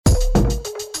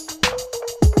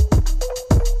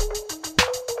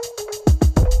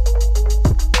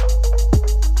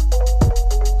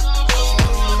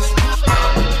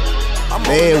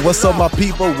What's up, my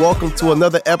people? Welcome to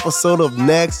another episode of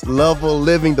Next Level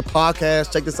Living, the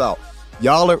podcast. Check this out.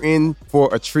 Y'all are in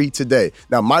for a treat today.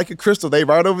 Now, Mike and Crystal, they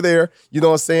right over there. You know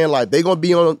what I'm saying? Like, they going to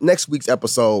be on next week's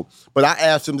episode. But I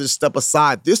asked them to step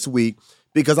aside this week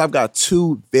because I've got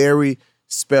two very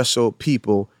special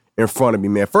people in front of me,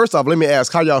 man. First off, let me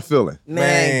ask, how y'all feeling?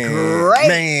 Man, great.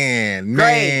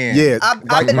 Man. Yeah.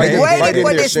 I've been waiting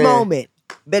for this moment.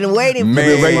 Been waiting for Been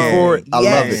this ready moment. for it? I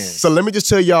love it. Yes. So let me just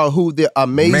tell y'all who the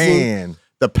amazing, Man.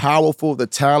 the powerful, the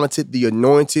talented, the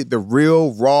anointed, the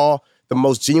real, raw, the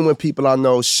most genuine people I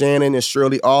know, Shannon and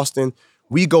Shirley Austin.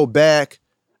 We go back.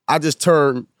 I just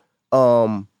turned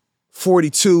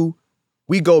 42.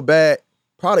 We go back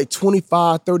probably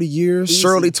 25, 30 years. Easy.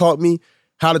 Shirley taught me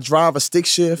how to drive a stick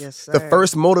shift. Yes, sir. The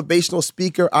first motivational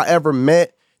speaker I ever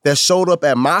met that showed up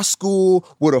at my school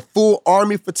with a full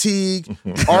Army fatigue,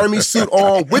 Army suit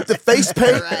on with the face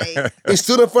paint, Right. and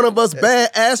stood in front of us bad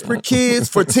aspirin kids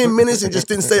for 10 minutes and just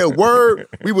didn't say a word.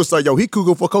 We was like, yo, he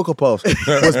cuckoo for Cocoa Puffs.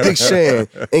 Was Big Shan,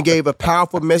 and gave a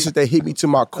powerful message that hit me to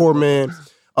my core, man.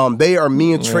 They are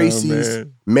me and Tracy's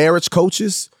marriage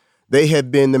coaches. They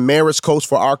have been the marriage coach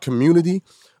for our community.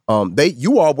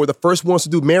 You all were the first ones to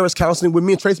do marriage counseling with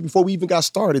me and Tracy before we even got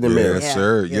started in marriage. Yes,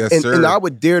 sir. Yeah. Yes, And, sir. and I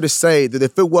would dare to say that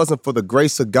if it wasn't for the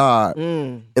grace of God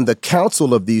and the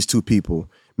counsel of these two people,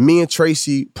 me and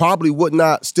Tracy probably would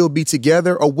not still be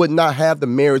together or would not have the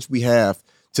marriage we have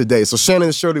today. So Shannon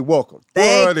and Shirley, welcome.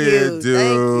 Thank what you. it do?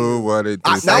 Thank you. What it do?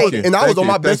 I was on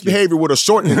my best behavior with a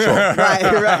short intro. Right.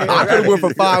 I could have went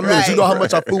for 5 minutes. You know how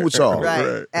much I fool with y'all.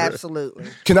 Right. Absolutely.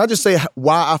 Can I just say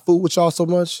why I fool with y'all so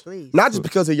much? Please. Not just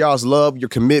because of y'all's love, your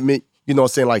commitment, you know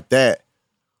what I'm saying, like that.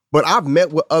 But I've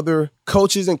met with other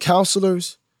coaches and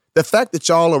counselors. The fact that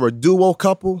y'all are a duo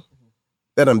couple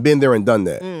that done been there and done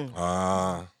that.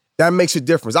 That makes a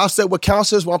difference. I've sat with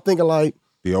counselors where I'm thinking like,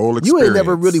 The old you experience. ain't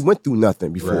never really went through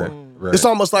nothing before. Right. It's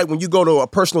almost like when you go to a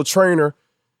personal trainer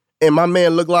and my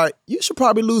man look like, you should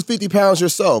probably lose 50 pounds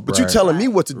yourself, but you Right. telling me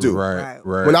what to do. Right.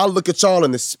 Right. When I look at y'all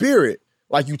in the spirit,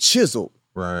 like you chiseled.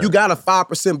 Right. You got a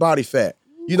 5% body fat.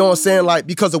 You know what I'm saying? Like,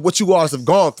 because of what you all have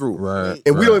gone through. Right.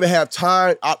 And we don't even have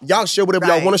time. Y'all share whatever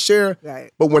y'all Right. want to share.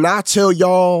 Right. But when I tell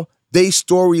y'all they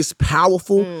story is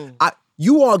powerful,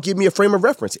 you all give me a frame of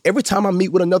reference. Every time I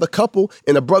meet with another couple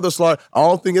and the brother's like, I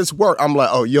don't think it's work. I'm like,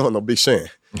 oh, you don't know Big Shan.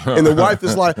 And the wife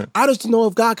is like, I just don't know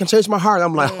if God can change my heart.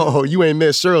 I'm like, oh, you ain't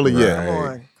met Shirley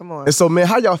yet. Come on. And so, man,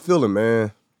 how y'all feeling,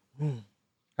 man?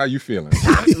 How you feeling?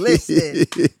 Listen,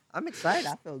 I'm excited.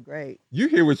 I feel great. You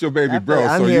here with your baby bro?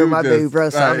 I'm so here you with my just- baby bro,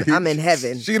 so I'm in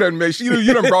heaven. She done make.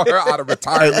 You done brought her out of Hey,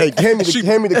 retirement.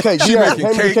 hand me the cake. She Hand making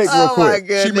me the cake cakes. real Oh, my quick.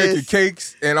 goodness. She making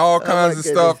cakes and all kinds of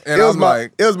goodness. stuff. And It was I'm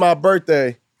like, it was my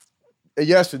birthday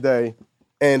yesterday,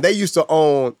 and they used to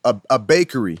own a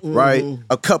bakery, right?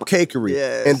 A cupcakery.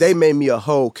 Yes. And they made me a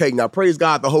whole cake. Now, praise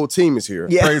God, the whole team is here.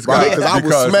 Yeah. praise Right? God.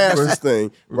 Because I would smash this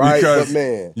thing, right? Because But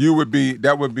man.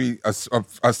 that would be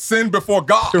a sin before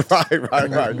God.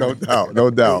 Right. No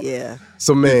doubt. Yeah.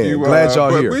 So, man, You, glad y'all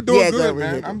but here. We're doing Yeah, glad good, we're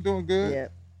man. here. I'm doing good. Yeah.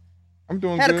 I'm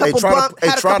doing Had a good. couple Try bump- to,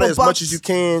 had a try to couple as much bumps. as you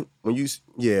can when you,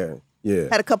 yeah.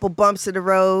 Had a couple bumps in the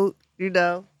road, you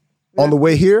know. On the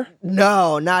way here?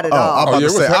 No, not at I'm all. about to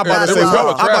say, I'm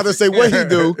about to say what he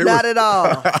do. Not at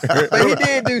all. But he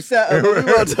did do something. But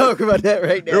we won't talk about that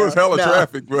right now. It was hella No.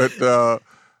 traffic, but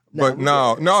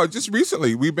just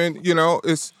recently we've been,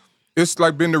 it's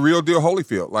like been the real deal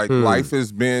Holyfield. Like life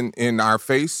has been in our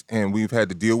face and we've had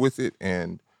to deal with it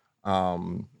and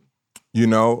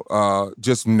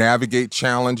just navigate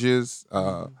challenges.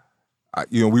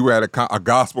 We were at a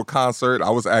gospel concert. I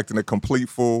was acting a complete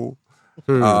fool.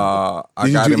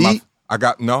 Eat? I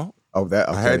got no. Oh, that.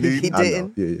 Okay. I had to eat. He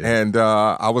didn't. Yeah. And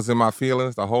I was in my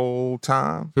feelings the whole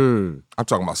time. I'm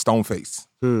talking about stone face.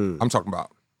 I'm talking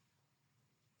about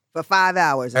For 5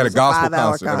 hours. It at a was gospel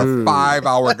 5-hour concert. At a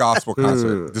 5-hour gospel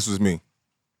concert. This was me.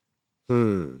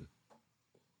 And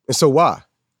so why?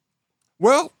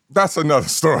 Well, that's another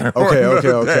story. for Okay.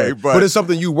 another day, But it's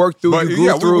something you worked through, you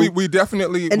grew through. we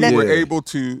definitely And we were Yeah. able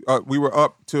to. We were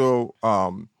up till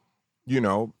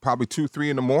probably 2-3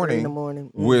 in the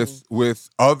morning. With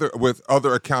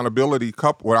other accountability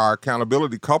couple, with our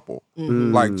accountability couple,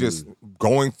 like just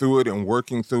going through it and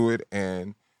working through it,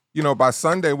 and by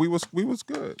Sunday we was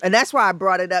good. And that's why I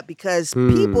brought it up, because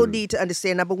people need to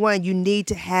understand, number one, you need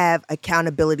to have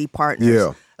accountability partners.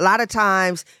 Yeah. A lot of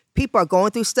times people are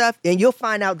going through stuff and you'll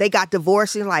find out they got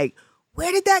divorced and like,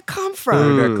 where did that come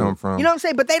from? Where did that come from? You know what I'm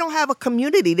saying? But they don't have a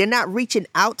community. They're not reaching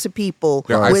out to people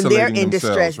They're when they're isolating in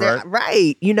distress. themselves,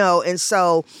 Right. And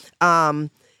so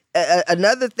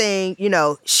another thing,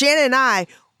 Shannon and I,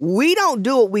 we don't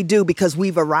do what we do because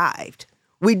we've arrived.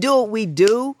 We do what we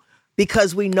do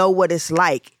because we know what it's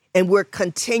like. And we're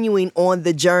continuing on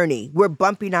the journey. We're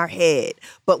bumping our head,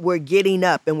 but we're getting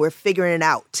up and we're figuring it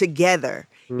out together.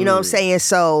 You know what I'm saying?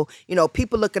 So,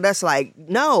 people look at us like,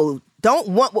 no, don't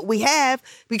want what we have,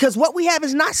 because what we have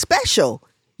is not special.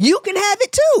 You can have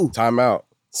it too. Time out.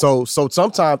 So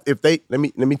sometimes if they let me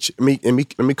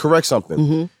correct something.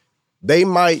 Mm-hmm. They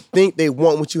might think they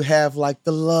want what you have, like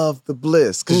the love, the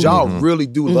bliss, because y'all really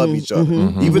do love each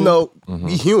other, even though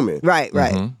we human. Right.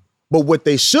 But what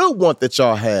they should want that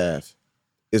y'all have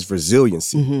is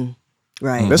resiliency.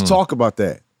 Right. Let's talk about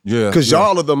that. Yeah. Because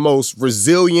y'all are the most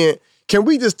resilient. Can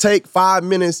we just take 5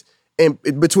 minutes and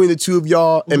between the two of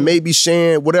y'all and maybe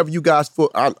sharing whatever you guys feel?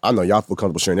 I know y'all feel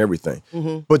comfortable sharing everything.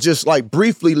 But just like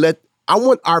briefly I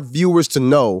want our viewers to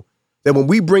know that when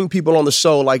we bring people on the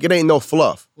show, like it ain't no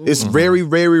fluff. It's very,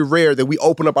 very rare that we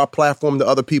open up our platform to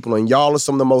other people, and y'all are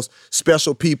some of the most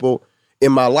special people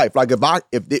in my life. Like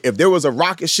if there was a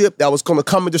rocket ship that was going to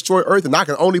come and destroy Earth, and I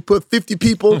can only put 50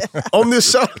 people on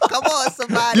this show. Come on,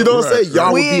 somebody. You know what I'm saying?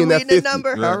 Y'all would be in that 50. The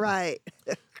number? Yeah. All right.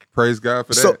 Praise God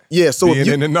for that. So being if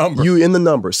you in the number. You in the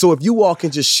number. So if you all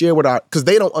can just share with because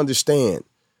they don't understand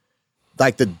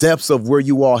like the depths of where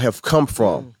you all have come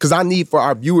from. Because I need for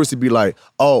our viewers to be like,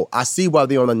 oh, I see why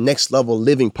they're on the Next Level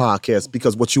Living podcast,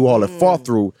 because what you all have fought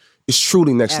through is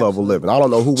truly next level living. I don't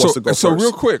know who wants to go first. So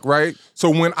real quick, right? So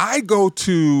when I go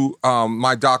to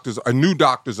my a new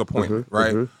doctor's appointment,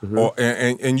 right? Or,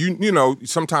 and you know,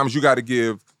 sometimes you got to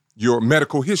give your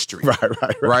medical history.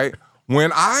 Right?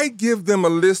 When I give them a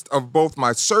list of both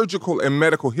my surgical and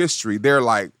medical history, they're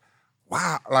like,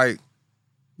 wow, like,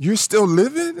 you're still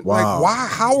living? Wow. Like, why?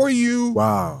 How are you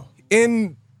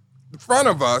in front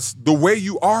of us the way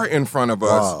you are in front of us?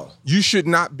 Wow. You should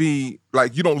not be,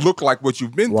 like, you don't look like what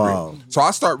you've been through. So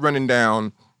I start running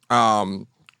down left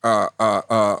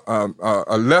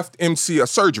MCL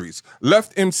surgeries,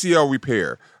 left MCL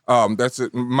repair, that's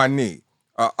my knee,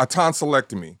 a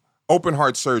tonsillectomy, open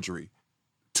heart surgery,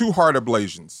 2 heart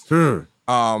ablations,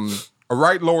 a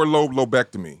right lower lobe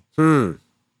lobectomy.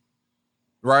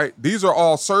 Right? These are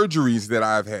all surgeries that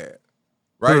I've had.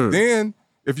 Right? Then,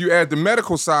 if you add the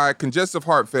medical side, congestive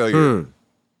heart failure,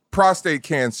 prostate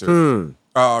cancer,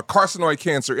 carcinoid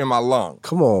cancer in my lung.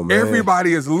 Come on, man.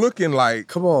 Everybody is looking like,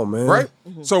 come on, man. Right?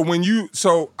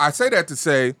 So I say that to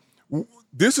say,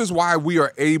 this is why we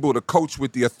are able to coach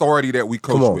with the authority that we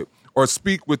coach with, or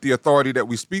speak with the authority that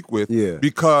we speak with,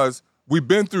 because we've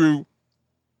been through,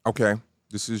 okay,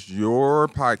 this is your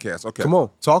podcast. Okay. Come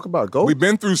on, talk about it. Go. We've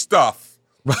been through stuff.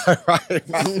 Right?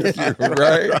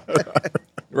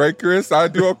 Right, Chris? I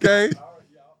do okay?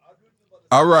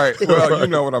 All right. Well, you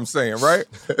know what I'm saying, right?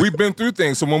 We've been through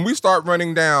things. So when we start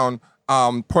running down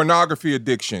pornography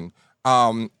addiction,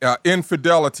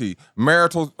 infidelity,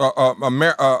 marital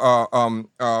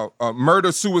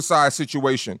murder-suicide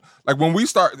situation, like when we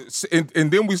start, and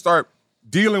then we start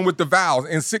dealing with the vows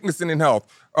in sickness and in health,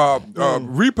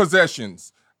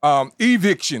 repossessions,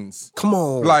 evictions. Come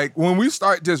on. Like when we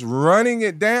start just running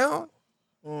it down,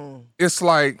 it's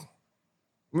like,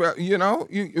 well, you know,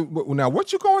 now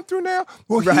what you going through now?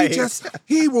 Well,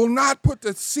 he will not put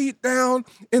the seat down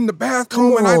in the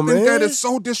bathroom, and I think that is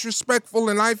so disrespectful,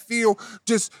 and I feel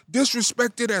just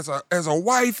disrespected as a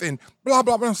wife, and blah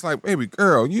blah blah. It's like, baby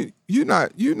girl, you're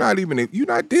not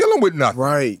dealing with nothing,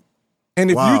 right? And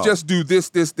if you just do this,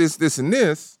 and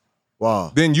this.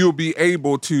 Wow. Then you'll be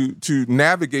able to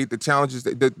navigate the challenges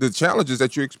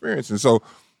that you're experiencing. So,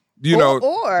 you know,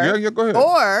 go ahead.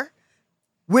 Or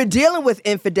we're dealing with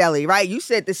infidelity, right? You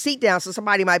said the seat down, so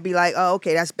somebody might be like, "Oh,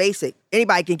 okay, that's basic.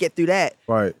 Anybody can get through that."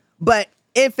 Right. But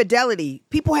infidelity,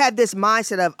 people have this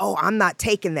mindset of, "Oh, I'm not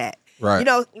taking that." Right. You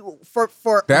know, for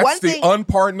that's one the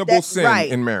unpardonable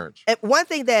sin in marriage. And one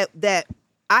thing that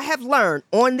I have learned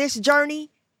on this journey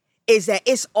is that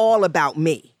it's all about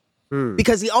me.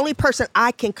 Because the only person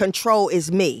I can control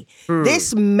is me.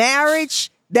 This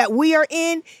marriage that we are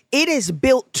in, it is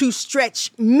built to stretch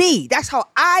me. That's how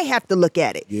I have to look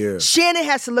at it. Yeah. Shannon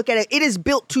has to look at it. It is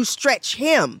built to stretch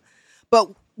him.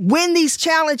 But when these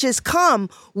challenges come,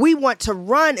 we want to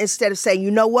run instead of saying, you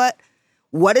know what?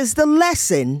 What is the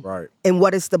lesson and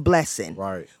what is the blessing?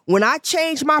 Right. When I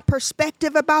change my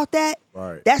perspective about that,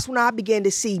 that's when I began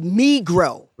to see me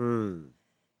grow.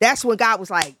 That's when God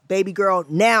was like, baby girl,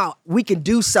 now we can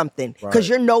do something because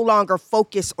you're no longer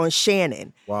focused on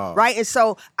Shannon. Wow. Right? And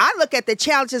so I look at the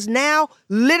challenges now,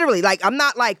 literally, like I'm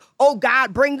not like, oh,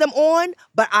 God, bring them on.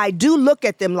 But I do look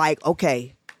at them like,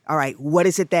 okay, all right, what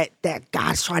is it that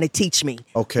God's trying to teach me?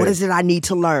 Okay. What is it I need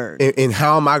to learn? And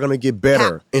how am I going to get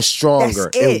better and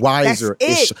stronger and wiser?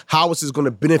 How is this going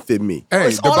to benefit me? Hey,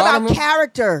 it's all about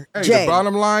character, Jay. The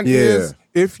bottom line is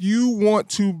if you want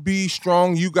to be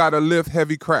strong, you got to lift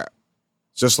heavy crap.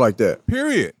 Just like that.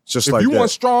 Period. Just if like you that.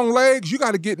 want strong legs, you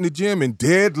got to get in the gym and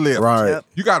deadlift. Right. Yep.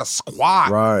 You got to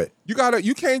squat. Right. You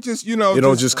can't just, It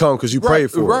don't just come because you prayed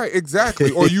for it. Right,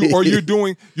 exactly. Or you're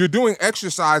doing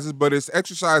exercises, but it's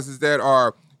exercises that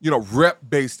are,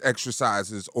 rep-based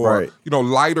exercises or,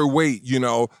 lighter weight,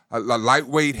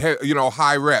 lightweight,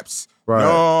 high reps. Right.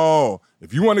 No.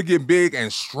 If you want to get big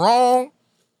and strong,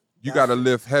 you got to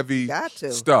lift heavy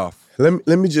stuff. Let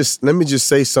me just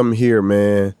say something here,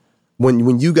 man.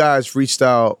 When you guys reached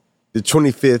out the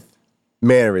 25th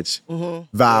marriage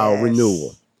vow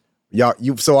renewal,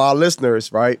 so our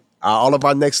listeners, right? All of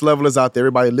our next levelers out there,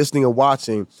 everybody listening and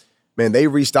watching, man, they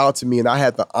reached out to me and I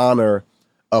had the honor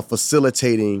of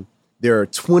facilitating their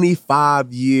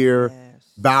 25-year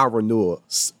vow renewal.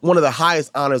 One of the highest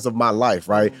honors of my life,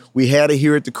 right? We had it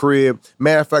here at the crib.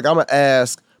 Matter of fact, I'm gonna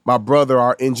ask my brother,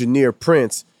 our engineer,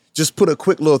 Prince, just put a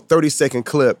quick little 30-second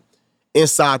clip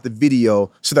inside the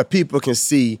video so that people can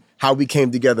see how we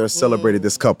came together and celebrated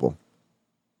this couple.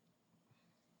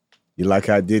 You like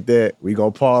how I did that? We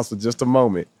gonna pause for just a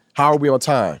moment. How are we on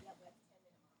time?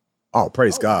 Oh,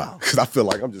 praise God, because I feel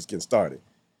like I'm just getting started.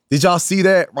 Did y'all see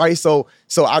that? Right? So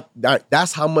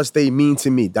that's how much they mean to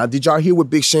me. Now, did y'all hear what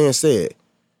Big Shan said?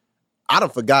 I done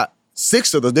forgot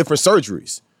 6 of the different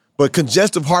surgeries, but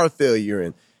congestive heart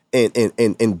failure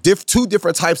and 2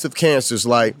 different types of cancers,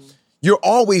 like. You're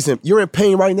in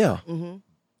pain right now.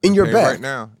 In your back. Right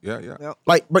now. Yeah. Yep.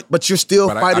 Like, but you're still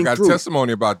fighting through. I got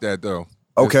testimony about that though.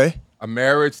 Okay. It's a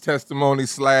marriage testimony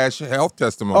 / health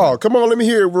testimony. Oh, come on, let me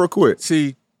hear it real quick.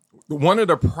 See, one of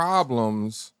the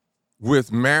problems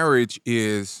with marriage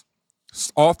is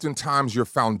oftentimes your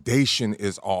foundation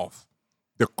is off.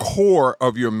 The core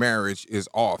of your marriage is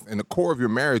off. And the core of your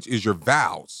marriage is your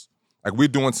vows. Like we're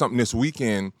doing something this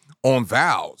weekend on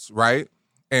vows, right?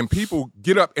 And people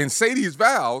get up and say these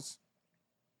vows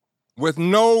with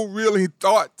no really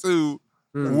thought to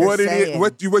what it is,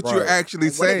 what you're actually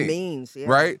saying, what it means,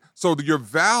 right? So your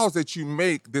vows that you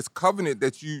make, this covenant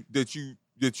that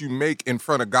you make in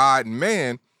front of God and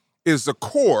man, is the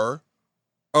core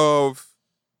of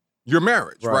your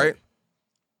marriage, right?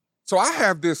 So I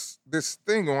have this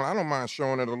thing on. I don't mind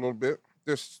showing it a little bit.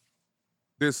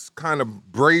 This kind of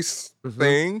brace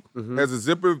thing has a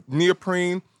zipper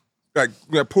neoprene.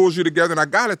 Pulls you together, and I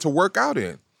got it to work out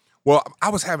in. Well, I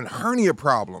was having hernia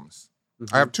problems.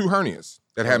 I have 2 hernias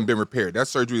that haven't been repaired. That's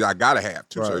surgery I gotta have,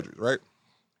 2 surgeries, right?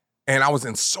 And I was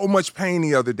in so much pain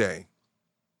the other day.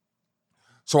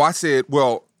 So I said,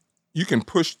 well, you can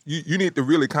push, you need to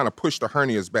really kind of push the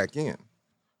hernias back in,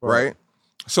 right?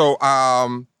 So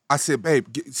I said, babe,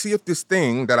 see if this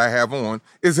thing that I have on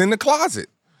is in the closet.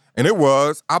 And it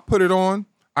was. I put it on.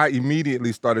 I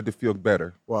immediately started to feel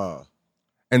better. Wow.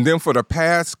 And then for the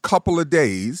past couple of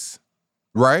days,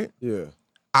 right? Yeah.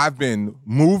 I've been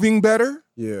moving better.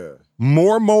 Yeah.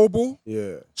 More mobile.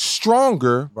 Yeah.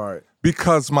 Stronger. Right.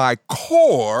 Because my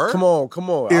core come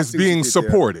on. is being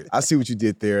supported. I see what you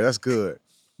did there. That's good.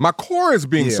 My core is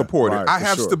being supported. Right, I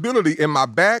have stability in my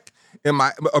back, in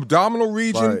my abdominal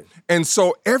region. Right. And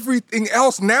so everything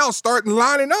else now starting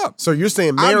lining up. So you're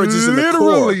saying marriage is in the core. I'm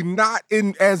literally not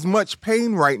in as much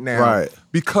pain right now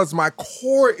because my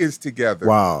core is together.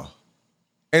 Wow.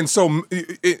 And so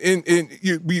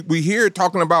we hear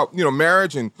talking about,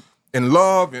 marriage and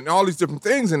love and all these different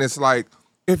things. And it's like,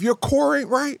 if your core ain't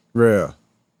right,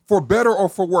 for better or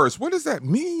for worse, what does that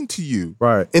mean to you?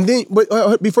 Right. And then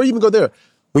before you even go there,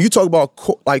 when you talk about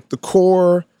the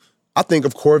core, I think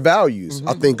of core values.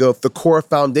 I think of the core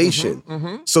foundation.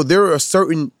 So there are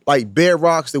certain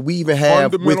bedrocks that we even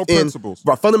have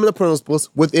fundamental principles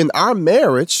within our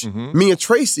marriage, me and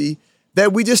Tracy,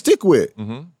 that we just stick with.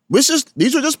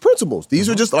 These are just principles. These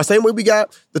are just the same way we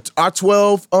got our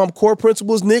 12 core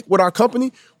principles, Nick, with our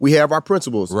company. We have our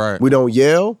principles. Right. We don't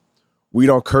yell. We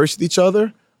don't curse at each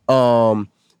other.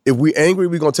 If we're angry,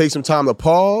 we're going to take some time to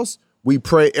pause. We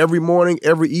pray every morning,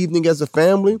 every evening as a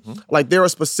family. Like there are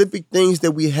specific things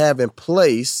that we have in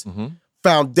place,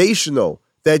 foundational,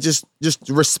 that just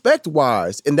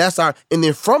respect-wise. And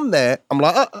then from that, I'm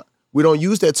like, we don't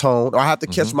use that tone, or I have to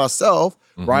catch myself,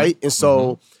 right? And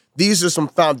so these are some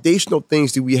foundational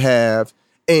things that we have.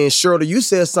 And Shirley, you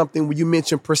said something when you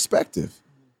mentioned perspective.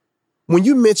 When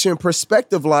you mention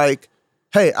perspective, like,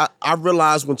 hey, I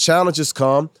realize when challenges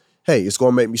come, hey, it's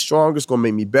going to make me stronger. It's going to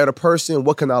make me a better person.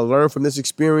 What can I learn from this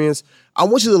experience? I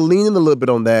want you to lean in a little bit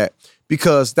on that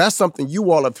because that's something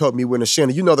you all have helped me with. And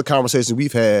Shannon, you know the conversations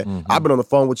we've had. I've been on the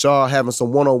phone with y'all having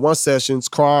some one-on-one sessions,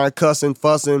 crying, cussing,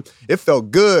 fussing. It felt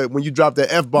good when you dropped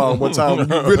that F-bomb one time when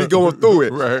you really going through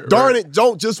it. Darn it,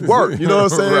 don't just work. You know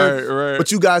what I'm saying? Right.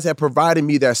 But you guys have provided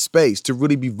me that space to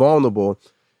really be vulnerable.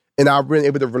 And I've been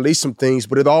able to release some things,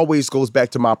 but it always goes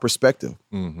back to my perspective.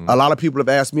 A lot of people have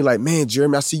asked me, like, man,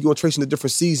 Jeremy, I see you on Trace in a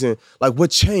different season. Like,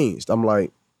 what changed? I'm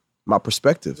like, my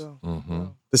perspective.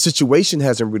 The situation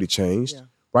hasn't really changed,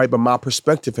 right? But my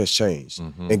perspective has changed.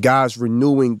 And God's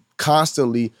renewing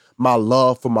constantly my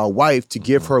love for my wife to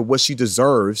give her what she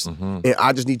deserves. And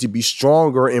I just need to be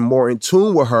stronger and more in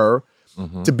tune with her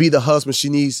to be the husband she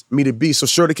needs me to be. So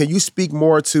Shirley, can you speak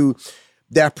more to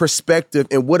that perspective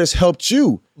and what has helped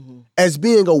you as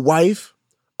being a wife,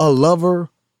 a lover,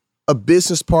 a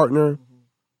business partner,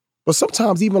 but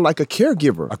sometimes even like a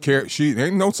caregiver? She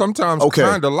ain't no sometimes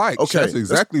kind of like. That's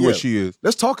exactly what she is.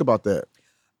 Let's talk about that.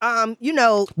 You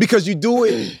know, because you do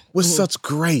it with such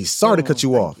grace. Sorry to cut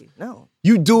you off. No,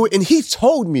 you do it, and he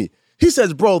told me. He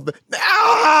says, "Bro,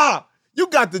 you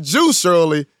got the juice,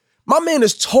 Shirley." My man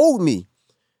has told me.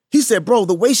 He said, "Bro,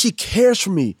 the way she cares for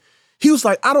me." He was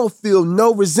like, I don't feel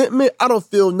no resentment. I don't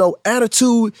feel no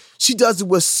attitude. She does it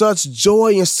with such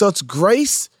joy and such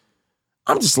grace.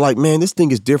 I'm just like, man, this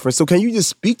thing is different. So can you just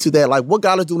speak to that? Like what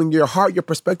God is doing in your heart, your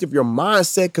perspective, your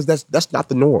mindset, because that's not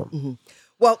the norm.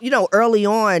 Well, you know, early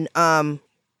on,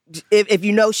 if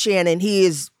you know Shannon, he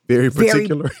is very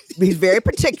particular. He's very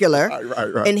particular.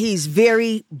 Right. And he's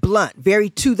very blunt, very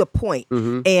to the point.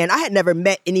 And I had never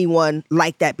met anyone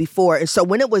like that before. And so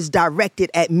when it was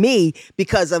directed at me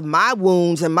because of my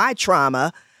wounds and my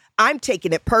trauma, I'm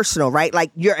taking it personal, right?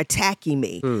 Like you're attacking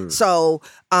me. So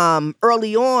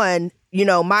early on, you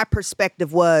know, my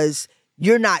perspective was,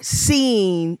 you're not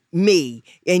seeing me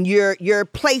and you're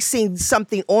placing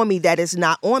something on me that is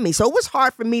not on me. So it was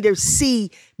hard for me to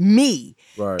see me.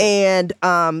 Right. And,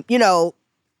 you know,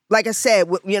 like I said,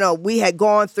 you know, we had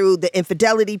gone through the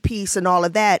infidelity piece and all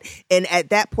of that. And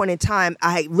at that point in time,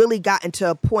 I had really gotten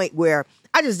to a point where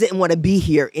I just didn't want to be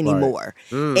here anymore.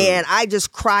 And I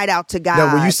just cried out to God.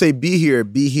 Now, when you say be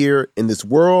here in this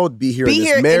world, be here in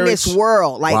this marriage? In this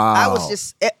world. Like I was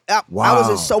just, I was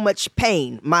in so much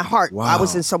pain. My heart, I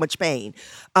was in so much pain.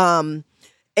 And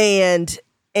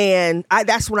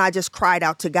that's when I just cried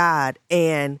out to God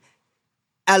and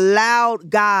allowed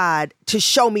God to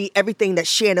show me everything that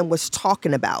Shannon was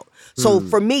talking about. So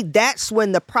for me, that's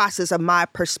when the process of my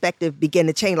perspective began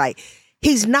to change. Like,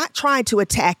 he's not trying to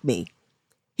attack me.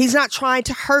 He's not trying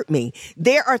to hurt me.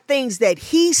 There are things that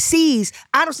he sees.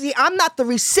 I don't see. I'm not the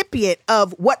recipient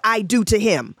of what I do to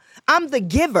him. I'm the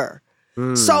giver.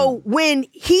 So when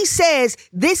he says,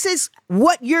 this is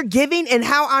what you're giving and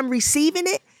how I'm receiving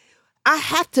it, I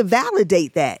have to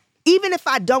validate that, even if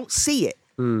I don't see it.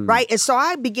 Right. And so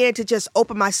I began to just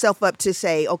open myself up to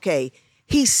say, okay,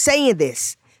 he's saying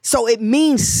this. So it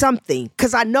means something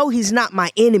because I know he's not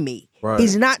my enemy. Right.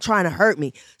 He's not trying to hurt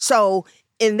me. So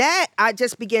in that, I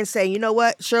just began saying, you know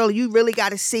what, Shirley, you really got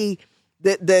to see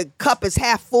the cup is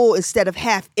half full instead of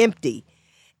half empty.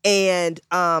 And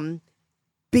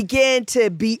began to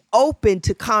be open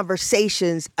to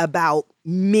conversations about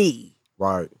me.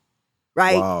 Right.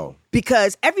 Wow.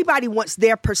 Because everybody wants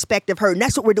their perspective heard. And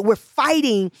that's what we're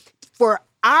fighting for,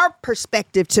 our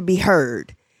perspective to be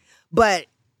heard. But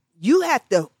you have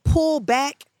to pull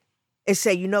back and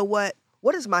say, you know what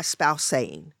is my spouse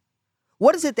saying?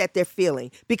 What is it that they're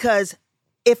feeling? Because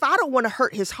if I don't want to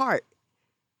hurt his heart,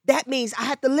 that means I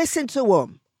have to listen to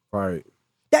him. Right.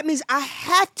 That means I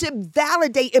have to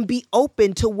validate and be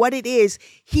open to what it is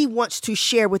he wants to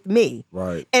share with me.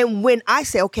 Right. And when I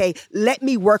say, okay, let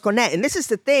me work on that. And this is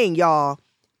the thing, y'all.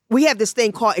 We have this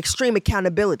thing called extreme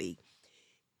accountability.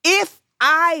 If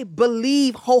I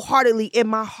believe wholeheartedly in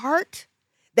my heart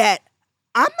that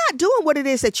I'm not doing what it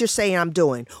is that you're saying I'm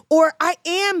doing, or I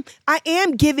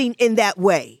am giving in that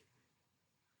way.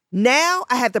 Now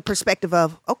I have the perspective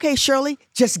of, okay, Shirley,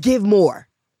 just give more.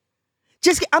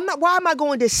 Why am I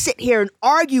going to sit here and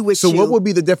argue with you? So what would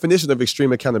be the definition of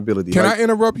extreme accountability? Can I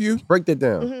interrupt you? Break that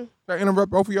down. Can I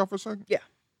interrupt both of y'all for a second? Yeah.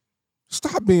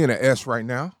 Stop being an S right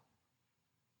now.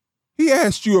 He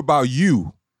asked you about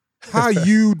you. How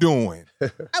you doing?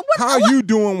 How you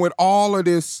doing with all of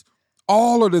this,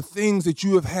 all of the things that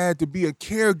you have had to be a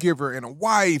caregiver and a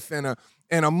wife and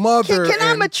a mother. Can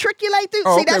I matriculate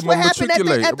through? See, that's what happened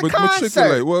at the concert.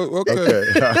 Matriculate. Well,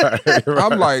 okay.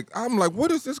 Right. I'm like, what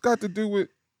does this got to do with?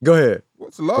 Go ahead.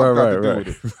 What's love got to do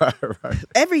with it? Right.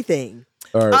 Everything.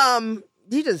 All right.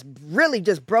 You just really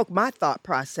just broke my thought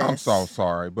process. I'm so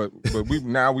sorry, but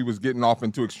we was getting off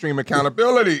into extreme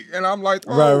accountability, and I'm like,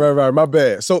 oh. Right. My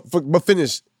bad. So, but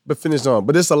finish on.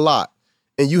 But it's a lot,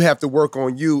 and you have to work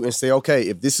on you and say, okay,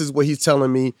 if this is what he's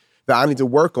telling me that I need to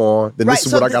work on, then this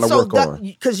is what I got to work on.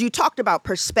 Because you talked about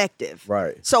perspective,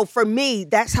 right? So for me,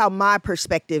 that's how my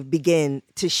perspective began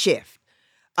to shift.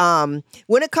 When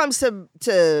it comes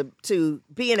to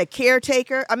being a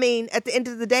caretaker, I mean, at the end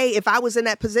of the day, if I was in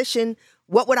that position,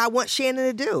 what would I want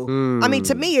Shannon to do? I mean,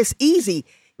 to me, it's easy.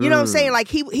 You know what I'm saying? Like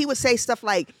he would say stuff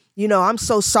like, I'm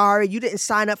so sorry you didn't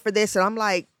sign up for this, and I'm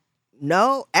like,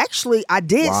 no, actually, I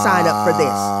did sign up for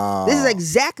this. This is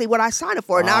exactly what I signed up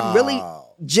for, and I really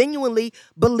genuinely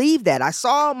believe that. I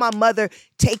saw my mother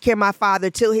take care of my father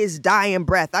till his dying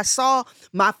breath. I saw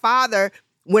my father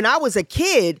when I was a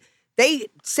kid. They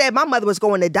said my mother was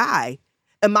going to die,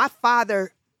 and my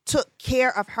father took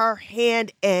care of her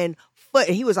hand and foot,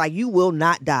 and he was like, "You will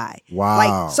not die." Wow!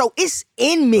 Like, so it's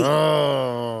in me.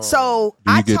 So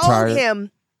I told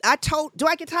him. Do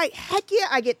I get tired? Heck yeah,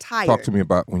 I get tired. Talk to me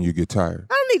about when you get tired.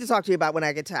 I don't need to talk to you about when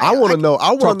I get tired. I want to know.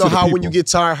 I want to know how when you get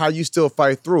tired, how you still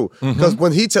fight through. Because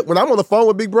when I'm on the phone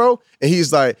with Big Bro and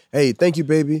he's like, "Hey, thank you,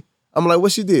 baby," I'm like,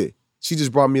 "What she did? She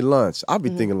just brought me lunch." I'll be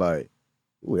thinking like,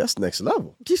 "Ooh, that's next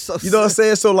level." So you know what I'm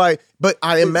saying? So like, but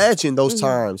I imagine those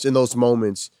times in those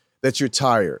moments that you're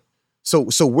tired. So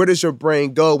where does your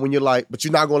brain go when you're like, but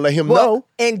you're not gonna let him know?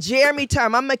 In Jeremy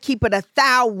term, I'm gonna keep it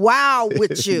 1,000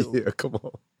 with you. Yeah, come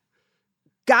on.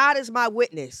 God is my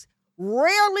witness.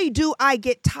 Rarely do I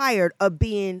get tired of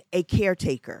being a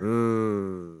caretaker.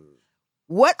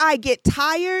 What I get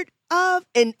tired of,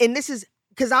 and this is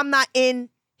because I'm not in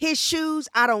his shoes,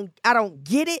 I don't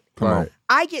get it. Right.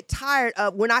 I get tired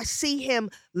of when I see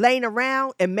him laying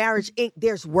around and Marriage Inc.,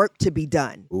 there's work to be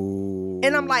done. Ooh.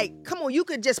 And I'm like, come on, you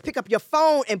could just pick up your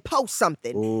phone and post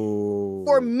something. Ooh.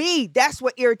 For me, that's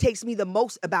what irritates me the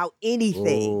most about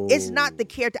anything. It's not the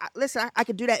caretaker. Listen, I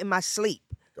could do that in my sleep.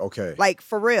 Okay. Like,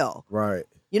 for real. Right.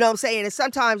 You know what I'm saying? And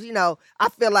sometimes, I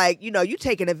feel like, you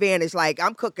taking advantage. Like,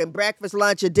 I'm cooking breakfast,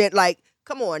 lunch, and dinner. Like,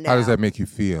 come on now. How does that make you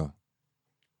feel?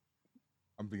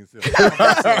 I'm being silly.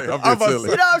 I'm being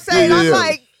silly. You know what I'm saying? Yeah. I'm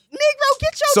like, Negro,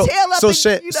 get your tail up.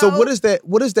 So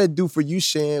what does that do for you,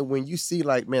 Shan, when you see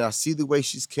like, man, I see the way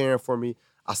she's caring for me.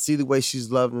 I see the way she's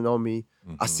loving on me.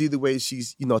 I see the way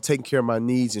she's, taking care of my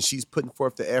needs, and she's putting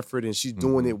forth the effort and she's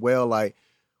doing it well. Like,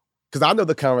 because I know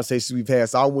the conversations we've had,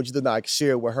 so I want you to like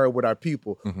share with her, with our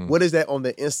people. What does that on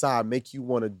the inside make you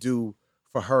want to do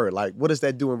for her? Like, what does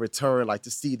that do in return? Like,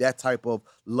 to see that type of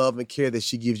love and care that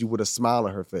she gives you with a smile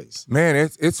on her face. Man,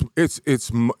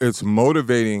 it's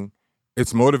motivating.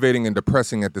 It's motivating and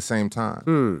depressing at the same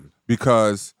time.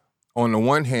 Because on the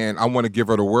one hand, I want to give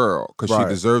her the world because she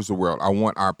deserves the world. I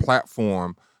want our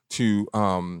platform to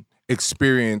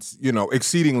experience,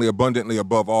 exceedingly abundantly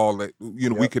above all that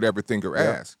we could ever think or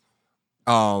ask.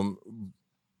 In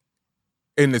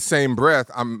the same breath,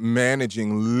 I'm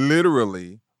managing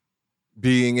literally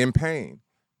being in pain,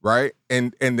 right?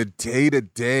 And the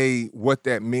day-to-day, what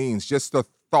that means, just the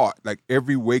thought, like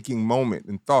every waking moment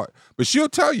and thought. But she'll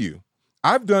tell you,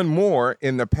 I've done more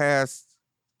in the past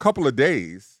couple of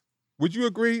days. Would you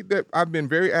agree that I've been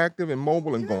very active and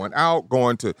mobile and going out,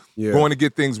 going to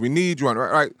get things we need,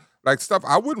 right? Like stuff,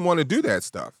 I wouldn't want to do that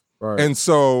stuff. Right. And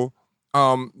so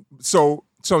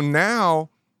now,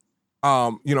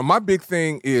 my big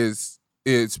thing is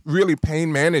really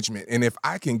pain management. And if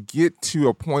I can get to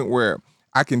a point where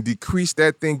I can decrease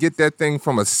that thing, get that thing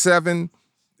from a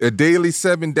daily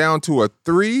 7 down to a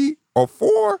 3 or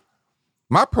 4,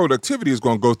 my productivity is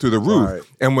going to go through the roof. Right.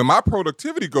 And when my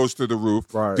productivity goes through the roof,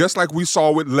 just like we saw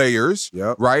with layers,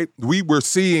 right? We were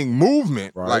seeing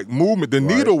movement, like movement. The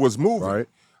needle was moving.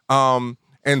 Right.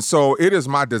 And so it is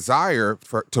my desire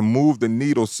to move the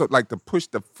needle, so like to put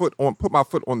my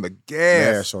foot on the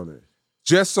gas on it,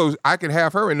 just so I can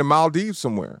have her in the Maldives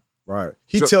somewhere. Right.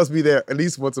 He tells me that at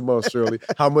least once a month, Shirley,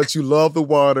 how much you love the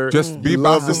water, just be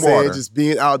love the sand, water, just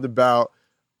being out and about.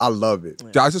 I love it.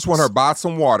 I just want her to buy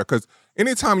some water, because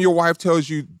anytime your wife tells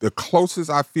you the closest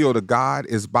I feel to God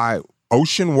is by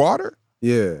ocean water,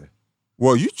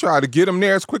 well, you try to get them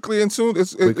there as quickly and soon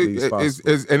as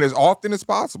as often as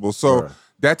possible. So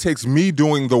that takes me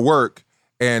doing the work,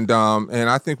 and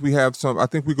I think we have some. I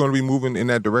think we're going to be moving in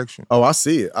that direction. Oh, I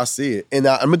see it. And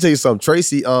I'm gonna tell you something,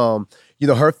 Tracy.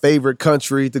 Her favorite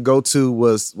country to go to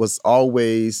was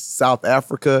always South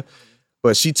Africa.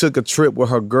 But she took a trip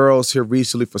with her girls here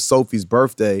recently for Sophie's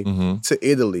birthday to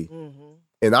Italy.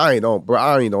 And I ain't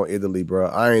on Italy, bro.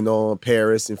 I ain't on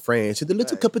Paris and France. The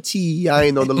little cup of tea. I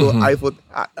ain't on the little Eiffel.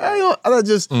 They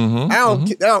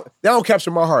don't capture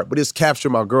my heart, but it's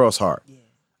captured my girl's heart.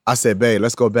 I said, babe,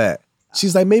 let's go back.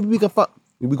 She's like, maybe we can fuck.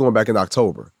 We going back in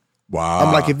October. Wow.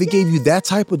 I'm like, if it gave you that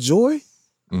type of joy,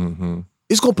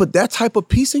 it's going to put that type of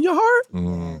peace in your heart.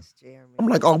 Yes, Jeremy. I'm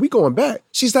like, oh, we going back.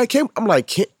 She's like,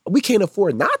 we can't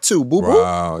afford not to, boo-boo.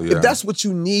 Wow, yeah. If that's what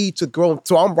you need to grow.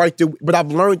 So I'm right there. But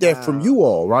I've learned that from you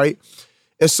all, right?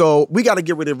 And so we got to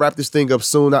get ready to wrap this thing up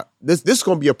soon. This is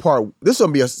going to be a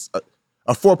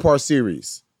 4-part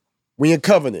series. We in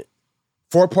covenant.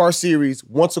 4-part series.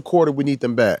 Once a quarter, we need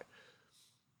them back.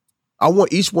 I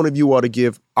want each one of you all to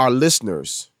give our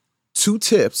listeners 2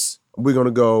 tips. We're going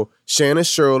to go Shannon,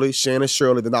 Shirley,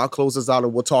 then I'll close this out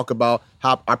and we'll talk about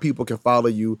how our people can follow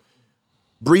you.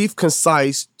 Brief,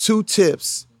 concise, 2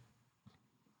 tips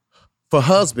for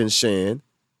husbands, Shan.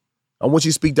 I want you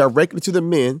to speak directly to the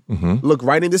men. Look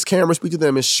right in this camera, speak to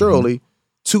them. And Shirley,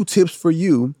 2 tips for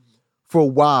you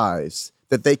for wives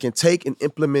that they can take and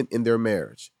implement in their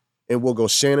marriage. And we'll go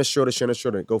Shannon,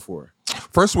 Shirley. Go for it.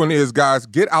 First one is, guys,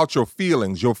 get out your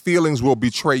feelings. Your feelings will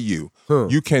betray you.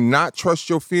 You cannot trust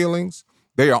your feelings.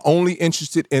 They are only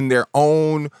interested in their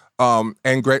own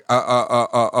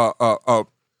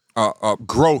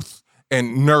growth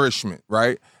and nourishment,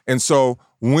 right? And so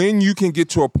when you can get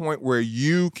to a point where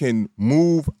you can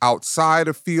move outside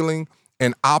of feeling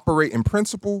and operate in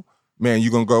principle, man,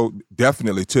 you're going to go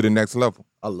definitely to the next level.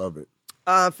 I love it.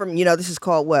 This is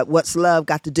called what? What's love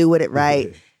got to do with it,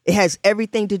 right? It has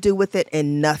everything to do with it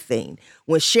and nothing.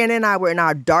 When Shannon and I were in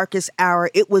our darkest hour,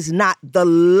 it was not the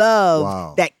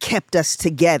love that kept us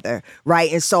together,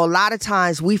 right? And so a lot of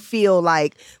times we feel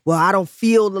like, well, I don't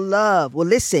feel the love. Well,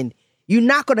 listen, you're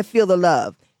not going to feel the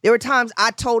love. There were times I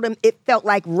told him it felt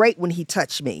like rape when he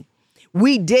touched me.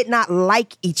 We did not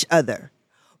like each other.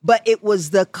 But it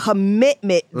was the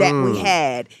commitment that we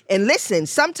had. And listen,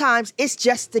 sometimes it's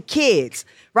just the kids,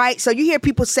 right? So you hear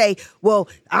people say, well,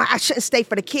 I shouldn't stay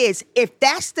for the kids. If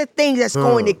that's the thing that's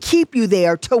going to keep you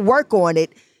there to work on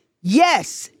it,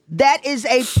 yes, that is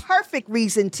a perfect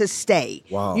reason to stay.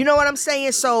 Wow. You know what I'm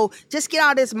saying? So just get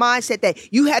out of this mindset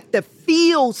that you have to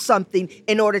feel something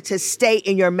in order to stay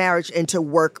in your marriage and to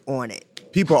work on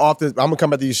it. People often, I'm going to come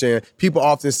back to you, Shan. People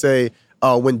often say,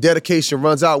 when dedication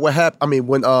runs out, what happens? I mean,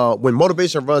 when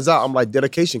motivation runs out, I'm like,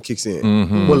 dedication kicks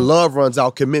in. When love runs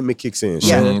out, commitment kicks in.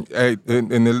 Yeah. Hey,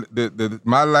 and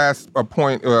my last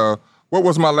point. What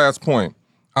was my last point?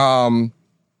 My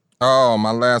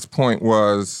last point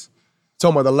was.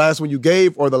 Talking about the last one you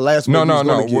gave or the last one you was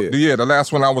going to give? Yeah, the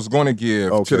last one I was going to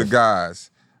give to the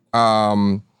guys.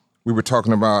 We were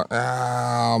talking about.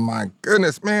 Oh my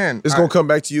goodness, man! It's going to come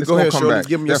back to you. Go ahead, Shirley.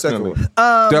 Give me your second one.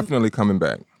 Definitely coming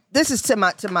back. This is to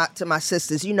my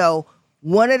sisters. You know,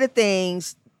 one of the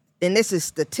things, and this is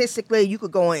statistically, you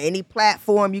could go on any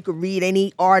platform, you could read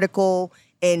any article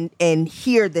and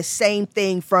hear the same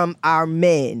thing from our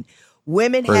men.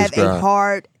 Women have a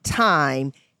hard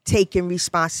time taking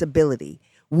responsibility.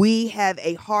 We have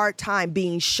a hard time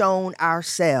being shown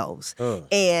ourselves.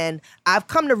 And I've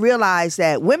come to realize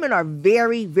that women are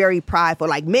very, very prideful.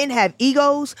 Like, men have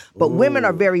egos, but women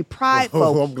are very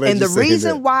prideful. And the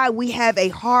reason why we have a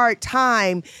hard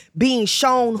time being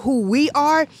shown who we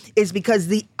are is because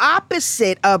the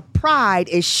opposite of pride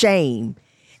is shame.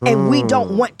 And we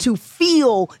don't want to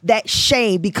feel that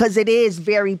shame because it is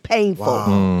very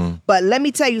painful. But let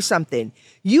me tell you something.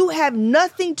 You have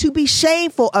nothing to be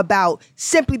shameful about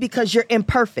simply because you're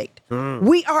imperfect.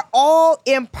 We are all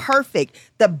imperfect.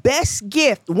 The best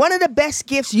gift, one of the best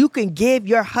gifts you can give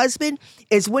your husband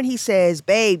is when he says,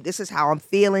 babe, this is how I'm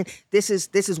feeling. This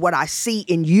is what I see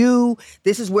in you.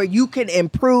 This is where you can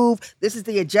improve. This is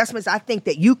the adjustments I think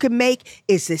that you can make,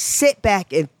 is to sit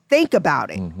back and think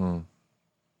about it.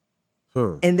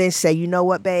 And then say, you know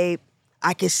what, babe?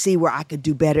 I can see where I could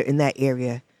do better in that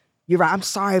area. You're right. I'm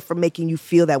sorry for making you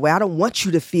feel that way. I don't want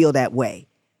you to feel that way.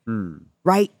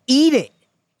 Right? Eat it.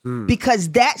 Because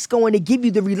that's going to give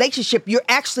you the relationship you're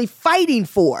actually fighting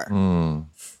for.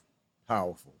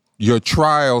 Powerful. Your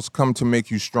trials come to make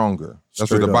you stronger.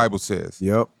 That's what the Bible says.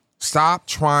 Yep. Stop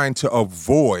trying to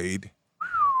avoid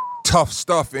tough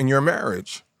stuff in your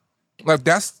marriage. Like,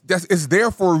 that's it's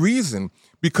there for a reason.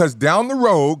 Because down the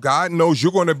road, God knows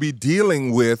you're going to be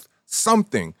dealing with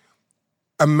something.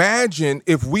 Imagine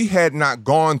if we had not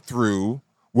gone through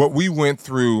what we went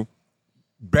through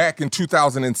back in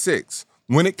 2006.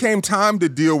 When it came time to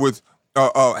deal with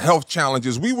health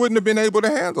challenges, we wouldn't have been able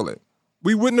to handle it.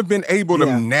 We wouldn't have been able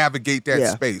to navigate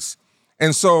that space.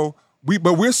 And so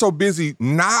we're so busy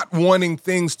not wanting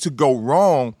things to go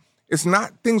wrong. It's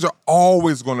not, things are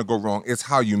always going to go wrong. It's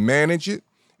how you manage it.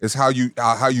 It's how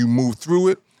you move through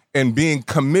it, and being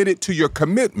committed to your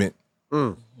commitment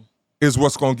is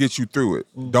what's going to get you through it.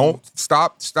 Mm-hmm. Don't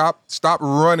stop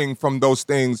running from those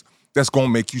things that's going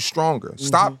to make you stronger.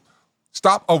 Mm-hmm.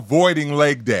 Stop avoiding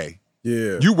leg day.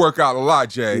 Yeah. You work out a lot,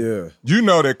 Jay. Yeah. You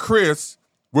know that Chris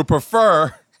would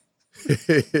prefer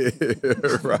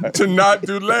to not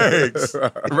do legs,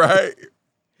 right?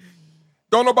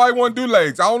 Don't nobody want to do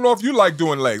legs. I don't know if you like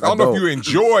doing legs. I don't know if you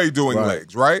enjoy doing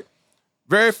legs, right?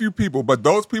 Very few people, but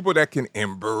those people that can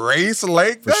embrace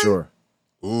leg day, for sure.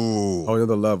 Ooh. Whole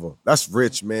other level. That's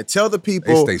rich, man. Tell the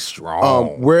people they stay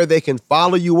strong. Where they can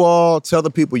follow you all. Tell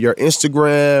the people your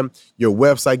Instagram, your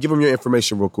website. Give them your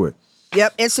information real quick.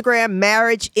 Yep, Instagram,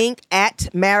 Marriage Inc.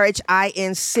 at Marriage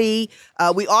INC.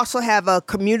 We also have a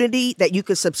community that you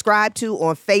can subscribe to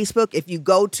on Facebook. If you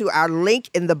go to our link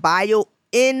in the bio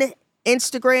in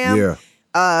Instagram,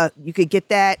 you could get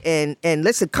that. And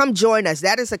listen, come join us.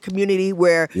 That is a community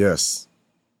where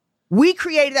we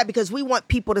created that because we want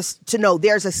people to know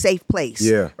there's a safe place.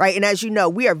 Yeah. Right. And as you know,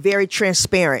 we are very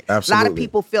transparent. Absolutely. A lot of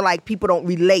people feel like people don't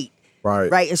relate.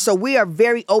 Right. And so we are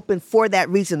very open for that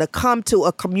reason to come to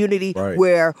a community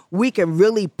where we can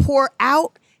really pour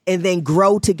out and then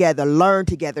grow together, learn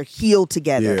together, heal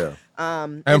together.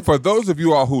 Yeah. And for those of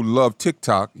you all who love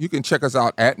TikTok, you can check us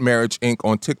out at Marriage Inc.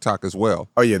 on TikTok as well.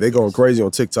 Oh, yeah. They're going crazy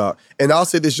on TikTok. And I'll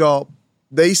say this, y'all.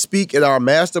 They speak at our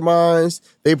masterminds.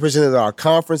 They present at our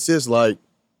conferences. Like,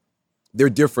 they're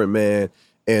different, man.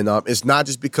 And it's not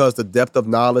just because the depth of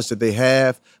knowledge that they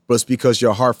have, but it's because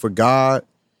your heart for God,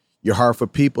 your heart for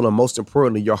people, and most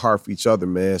importantly, your heart for each other,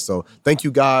 man. So thank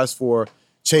you guys for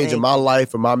changing my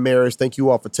life and my marriage. Thank you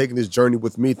all for taking this journey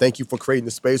with me. Thank you for creating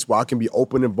a space where I can be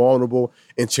open and vulnerable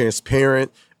and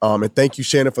transparent. And thank you,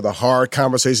 Shannon, for the hard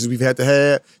conversations we've had to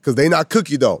have, because they not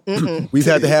cookie, though. We've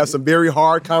had to have some very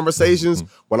hard conversations.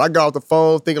 When I got off the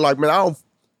phone thinking like, man, I don't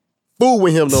fool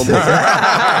with him no more.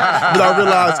 But I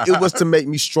realized it was to make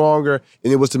me stronger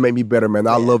and it was to make me better, man.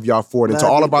 I love y'all for it. And to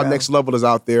all of our next levelers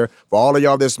out there, for all of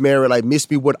y'all that's married, like, miss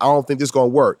me with, I don't think this is going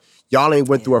to work. Y'all ain't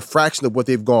went through a fraction of what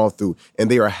they've gone through.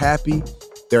 And they are happy,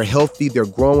 they're healthy, they're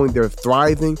growing, they're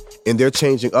thriving, and they're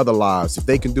changing other lives. If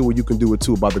they can do it, you can do it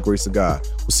too, by the grace of God.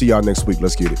 We'll see y'all next week.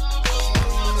 Let's get it.